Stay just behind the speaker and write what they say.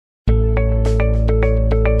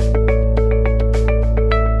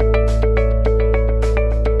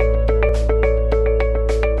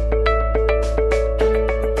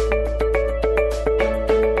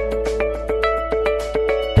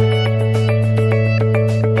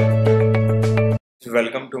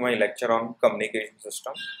welcome to my lecture on communication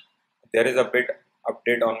system. There is a bit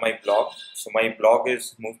update on my blog. So my blog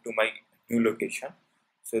is moved to my new location.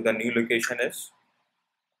 So the new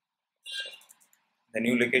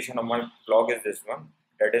location of my blog is this one.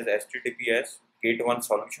 That is https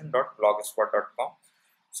gateonesolution.blogspot.com.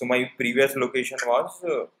 So my previous location was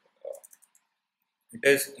it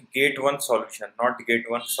is Gate1 solution, not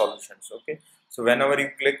Gate1 solutions. Okay. So whenever you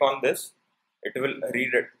click on this, it will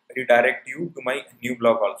redirect you to my new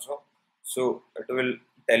blog also. So it will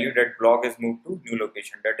tell you that blog is moved to new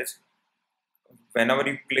location. That is, whenever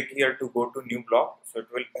you click here to go to new blog, so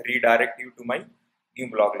it will redirect you to my new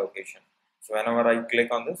blog location. So whenever I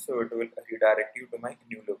click on this, so it will redirect you to my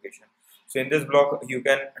new location. So in this blog, you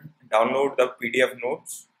can download the PDF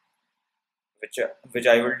notes which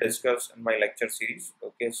I will discuss in my lecture series.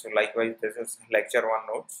 Okay, so likewise this is lecture 1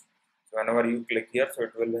 notes. So whenever you click here, so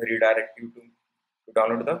it will redirect you to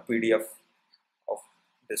download the PDF of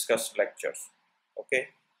discussed lectures. Okay,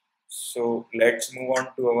 so let's move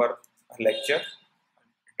on to our lecture,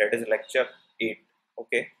 that is lecture 8.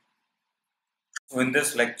 Okay, so in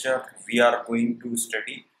this lecture we are going to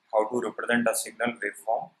study how to represent a signal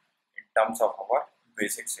waveform in terms of our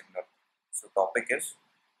basic signal. So topic is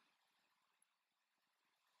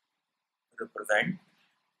represent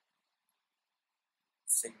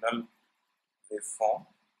signal waveform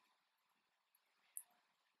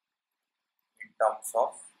in terms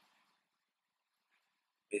of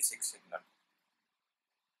basic signal.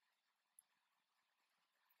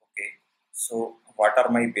 Okay, so what are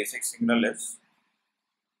my basic signal is?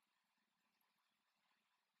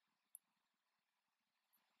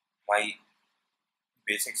 My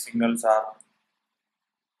basic signals are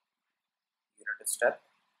unit step,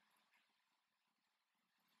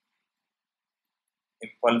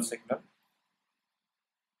 impulse signal,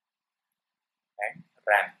 and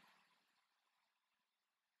ramp.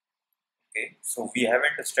 Okay, so we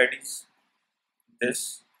haven't studied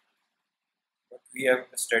this, but we have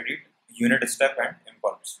studied unit step and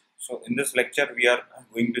impulse. So in this lecture we are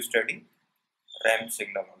going to study ramp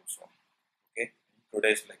signal also. Okay, in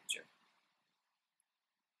today's lecture.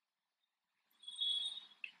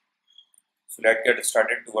 So let's get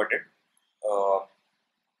started toward it.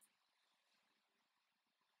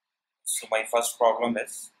 So my first problem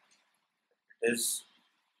is, if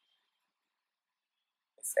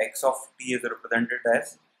x of t is represented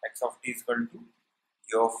as x of t is equal to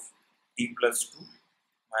u of t plus 2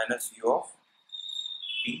 minus u of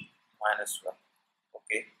t minus 1.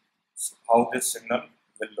 Okay, so how this signal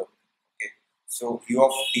will look. Okay, so u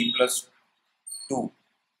of t plus 2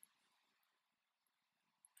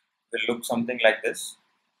 will look something like this.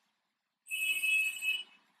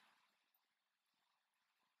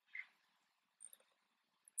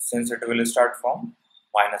 Since it will start from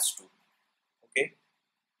minus 2. Okay,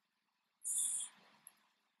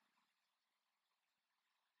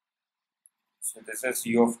 so this is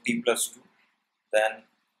u of t plus 2. Then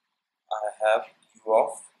I have u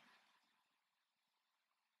of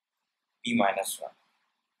t minus 1,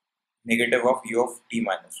 negative of u of t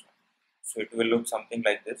minus 1. So it will look something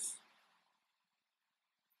like this.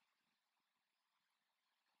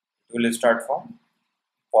 It will start from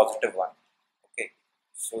positive 1. Okay,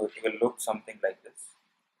 so it will look something like this.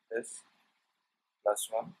 This plus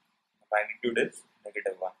 1, the magnitude is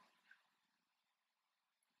negative 1.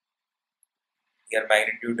 Here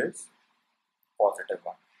magnitude is positive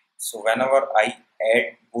 1. So whenever I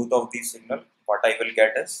add both of these signals, what I will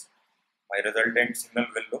get is my resultant signal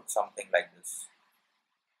will look something like this.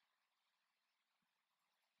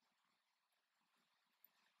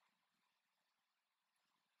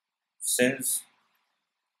 Since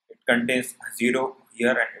it contains 0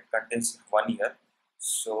 here and it contains 1 here,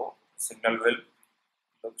 so signal will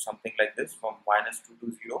look something like this. From minus 2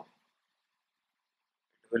 to 0,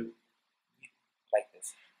 it will be like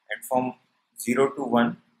this, and from 0 to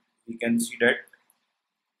 1 we can see that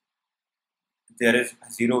there is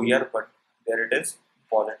 0 here, but there it is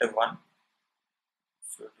positive 1.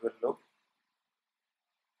 So it will look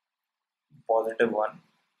positive 1.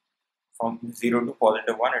 From 0 to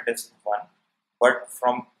positive 1 it is 1, but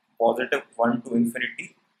from positive 1 to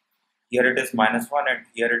infinity, here it is minus 1 and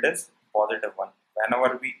here it is positive 1.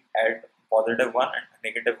 Whenever we add positive 1 and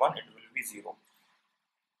negative 1, it will be 0.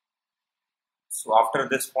 So after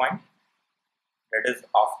this point, that is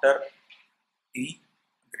after t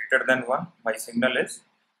greater than 1, my signal is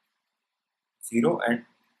 0, and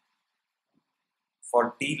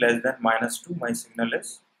for t less than minus 2, my signal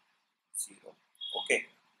is 0. Okay,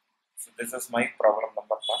 so this is my problem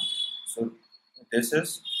number 1. So this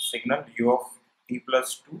is signal u of t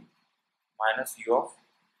plus 2 minus u of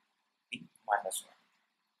t minus 1.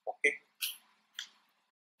 Okay.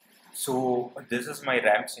 So this is my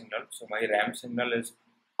ramp signal. So my ramp signal is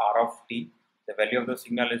r of t. The value of the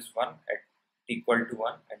signal is 1 at t equal to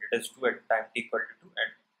 1, and it is 2 at time t equal to 2,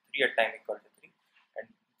 and 3 at time equal to 3. And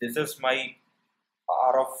this is my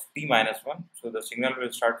r of t minus 1. So the signal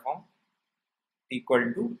will start from t equal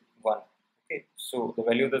to 1. Okay. So the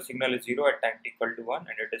value of the signal is 0 at time t equal to 1,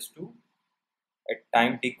 and it is 2 at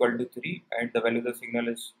time t equal to 3, and the value of the signal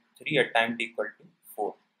is 3 at time t equal to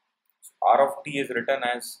 4. So r of t is written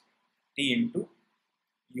as t into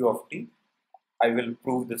u of t. I will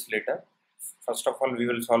prove this later. First of all, we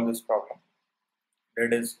will solve this problem.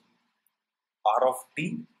 That is r of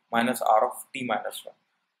t minus r of t minus 1.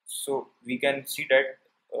 So we can see that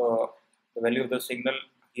the value of the signal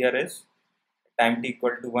here is time t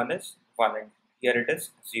equal to 1 is 1, and here it is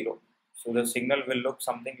 0. So the signal will look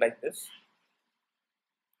something like this.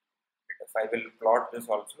 If I will plot this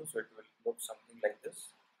also, so it will look something like this.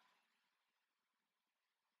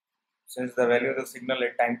 Since the value of the signal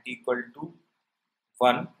at time t equal to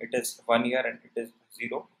 1, it is 1 here and it is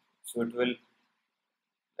 0. So it will,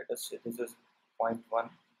 let us say this is 0.1.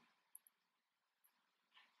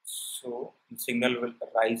 So the signal will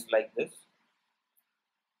rise like this.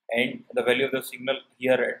 And the value of the signal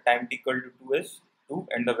here at time t equal to 2 is 2,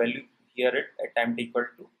 and the value here at time t equal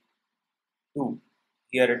to 2,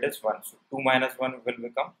 here it is 1. So 2 minus 1 will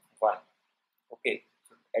become 1. Okay.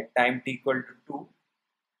 So at time t equal to 2,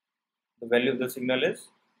 the value of the signal is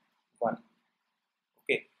 1.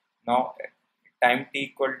 Okay. Now at time t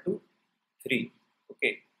equal to 3.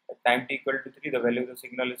 Okay. At time t equal to 3, the value of the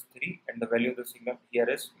signal is 3, and the value of the signal here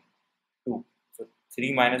is 2. So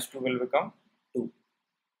 3 minus 2 will become 2.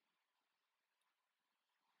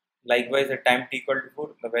 Likewise, at time t equal to 4,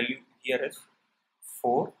 the value here is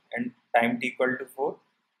 4, and time t equal to 4,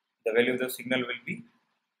 the value of the signal will be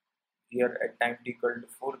here at time t equal to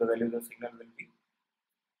 4, the value of the signal will be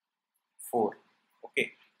 4.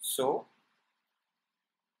 Okay. So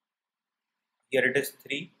here it is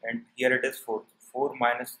 3 and here it is 4. 4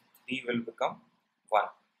 minus 3 will become 1.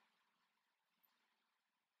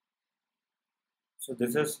 So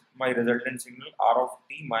this is my resultant signal r of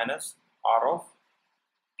t minus r of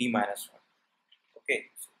t minus 1. Okay.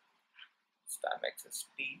 So this time x is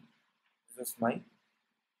t. This is my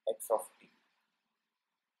x of t.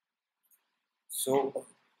 So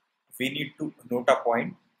we need to note a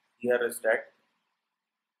point here is that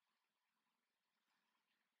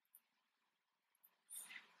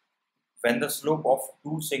when the slope of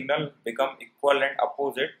two signals become equal and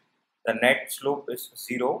opposite, the net slope is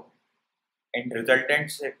 0 and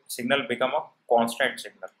resultant signal become a constant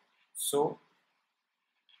signal. So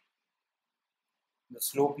the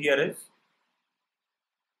slope here is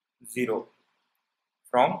 0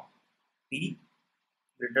 from t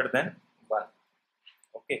greater than 1.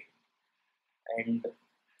 Okay. And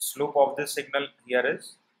slope of this signal here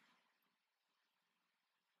is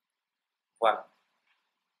 1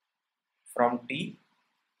 from t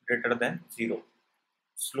greater than 0.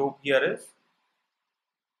 Slope here is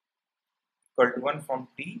equal to 1 from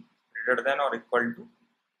t greater than or equal to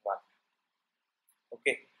 1.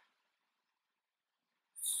 Okay.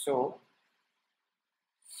 So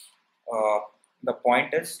the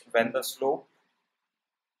point is when the slope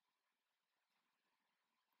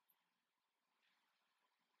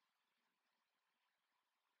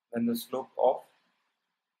of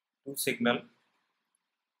two signal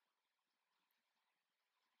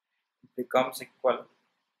becomes equal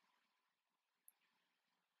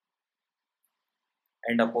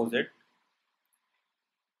and opposite,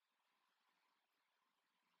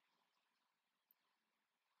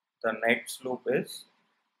 the net slope is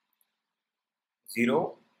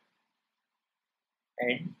 0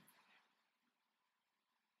 and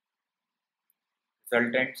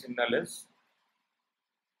resultant signal is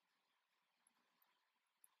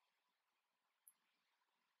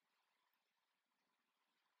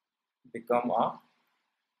become a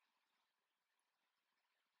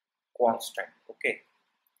constant. Okay.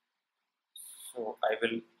 So I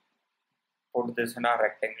will put this in a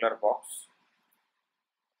rectangular box.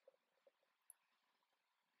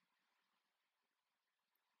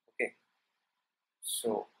 Okay.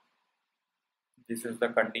 So this is the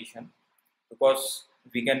condition, because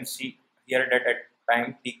we can see here that at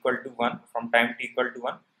time t equal to 1, from time t equal to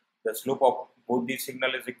 1, the slope of both these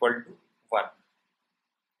signal is equal to 1,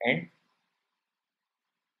 and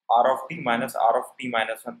r of t minus r of t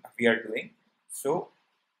minus 1 we are doing. So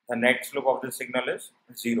the net slope of the signal is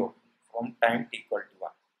 0 from time t equal to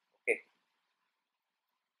 1. Okay.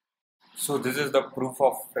 So this is the proof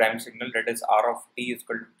of ramp signal, that is r of t is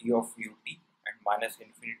equal to t of ut and minus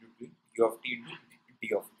infinity to u of t into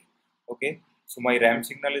d of t. Okay, so my RAM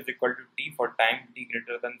signal is equal to t for time t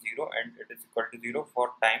greater than 0, and it is equal to 0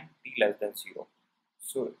 for time t less than 0.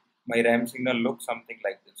 So my RAM signal looks something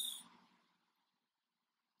like this.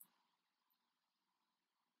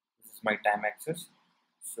 This is my time axis.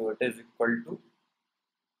 So it is equal to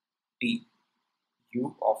t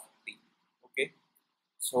u of t. Okay,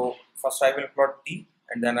 so first I will plot t,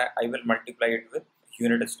 and then I will multiply it with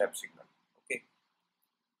unit step signal. Okay,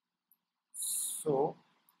 so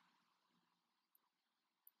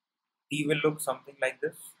t will look something like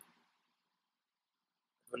this.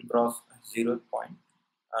 It will cross 0th point.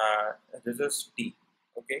 This is t.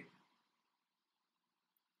 Okay,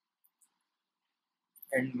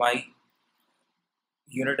 and my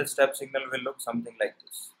unit step signal will look something like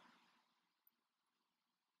this.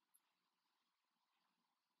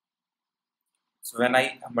 So when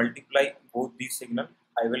I multiply both these signal,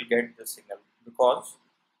 I will get this signal, because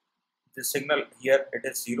this signal here it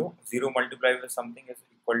is 0. 0 multiplied with something is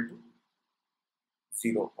equal to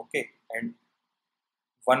 0. Okay, and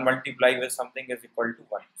 1 multiplied with something is equal to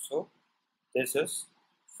 1. So this is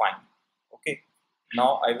fine. Okay,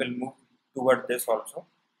 now I will move toward this also.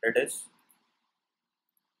 That is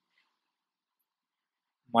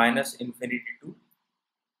minus infinity to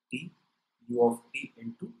t u of t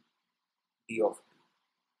into d of t.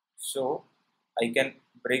 So I can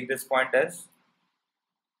break this point as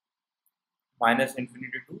minus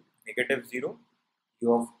infinity to negative 0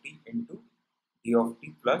 u of t into d of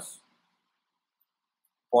t plus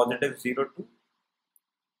positive 0 to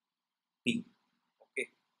t. Okay,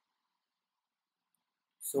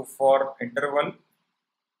 so for interval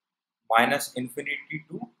minus infinity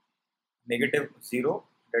to negative 0,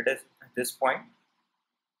 that is this point,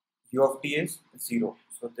 u of t is 0.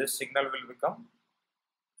 So this signal will become,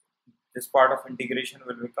 this part of integration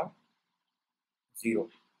will become 0.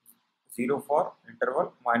 0 for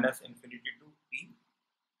interval minus infinity to t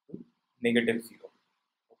to negative 0.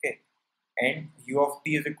 Okay, and u of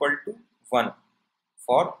t is equal to 1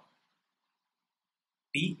 for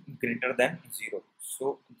t greater than 0.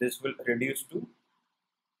 So this will reduce to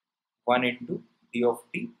 1 into d of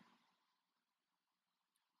t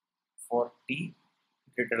for t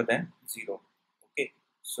greater than 0. Okay,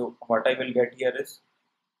 so what I will get here is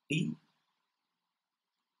t.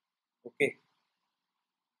 Okay,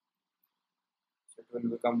 so it will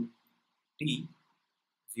become t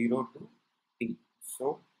 0 to t.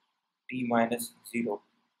 So t minus 0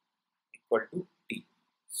 equal to t.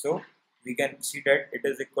 So we can see that it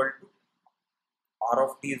is equal to r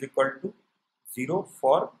of t is equal to 0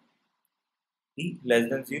 for t less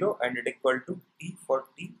than 0, and it equal to t for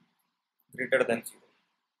t greater than 0.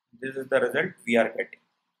 This is the result we are getting.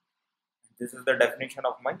 This is the definition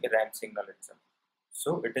of my RAM signal itself.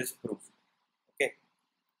 So it is proved. Okay.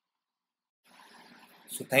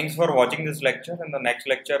 So thanks for watching this lecture. In the next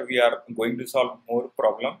lecture, we are going to solve more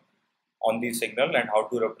problem on the signal and how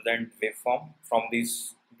to represent waveform from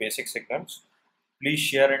these basic signals. Please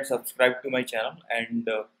share and subscribe to my channel, and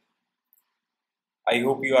I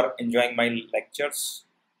hope you are enjoying my lectures.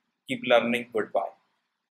 Keep learning. Goodbye.